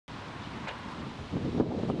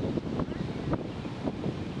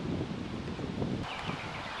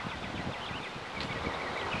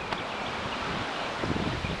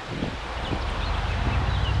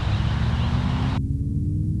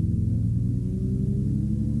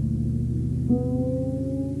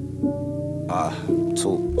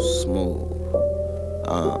Too smooth.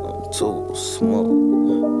 Too smooth.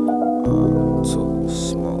 Too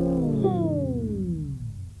smooth.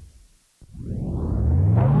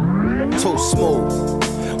 Too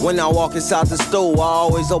smooth. When I walk inside the store, I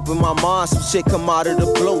always open my mind. Some shit come out of the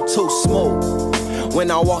blue. Too smooth. When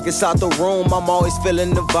I walk inside the room, I'm always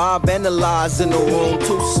feeling the vibe, analyzing the room.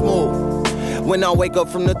 Too smooth. When I wake up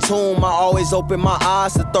from the tomb, I always open my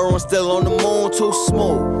eyes. The third one still on the moon. Too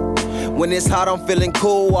smooth. When it's hot, I'm feeling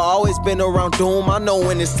cool. I always been around doom. I know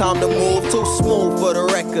when it's time to move. Too smooth for the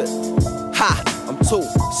record. Ha, I'm too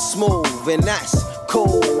smooth, and that's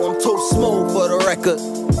cool. I'm too smooth for the record.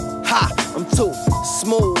 Ha, I'm too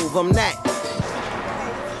smooth, I'm that.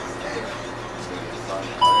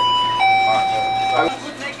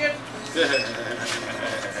 Good naked.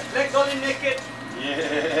 Legs only naked.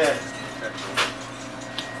 Yeah.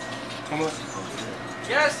 Come on.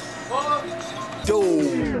 Yes.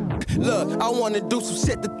 Dude, look, I wanna do some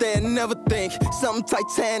shit that they'll never think. Something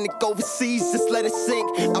Titanic overseas, just let it sink.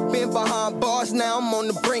 I've been behind bars, now I'm on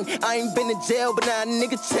the brink. I ain't been in jail, but now a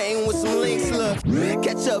nigga chain with some links. Look,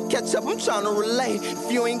 catch up, I'm trying to relate.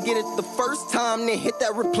 If you ain't get it the first time, then hit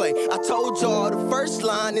that replay. I told y'all the first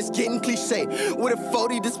line is getting cliche. With a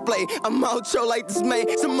 40 display, I'm out yo like this man.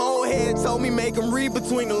 Some old head told me make them read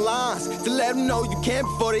between the lines, to let them know you can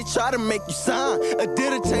before they try to make you sign. A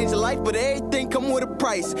deal to change your life, but everything come with a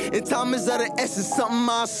price, and time is of the essence, something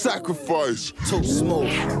I sacrifice. Too smooth.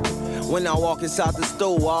 When I walk inside the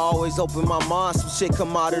store, I always open my mind. Some shit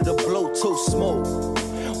come out of the blue. Too smooth.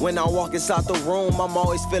 When I walk inside the room, I'm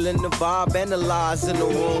always feeling the vibe, analyzing the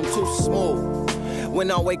room. Too smooth. When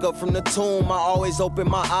I wake up from the tomb, I always open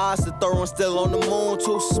my eyes. The third one still on the moon.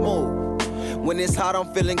 Too smooth. When it's hot, I'm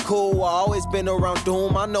feeling cool. I always been around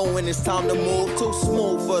doom. I know when it's time to move. Too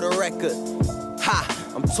smooth for the record. Ha!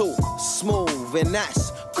 I'm too smooth, and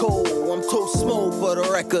that's cool. I'm too smooth for the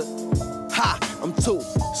record. Ha! I'm too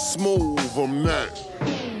smooth, I'm that.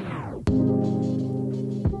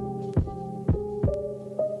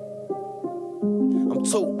 I'm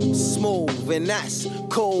too smooth, and that's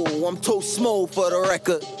cool. I'm too smooth for the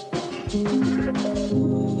record.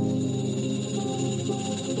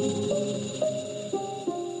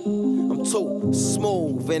 I'm too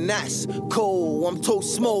smooth, and that's cool. I'm too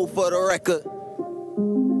smooth for the record.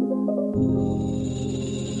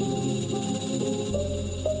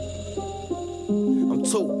 I'm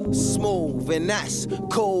too smooth, and that's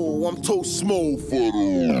cool. I'm too smooth for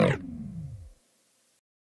the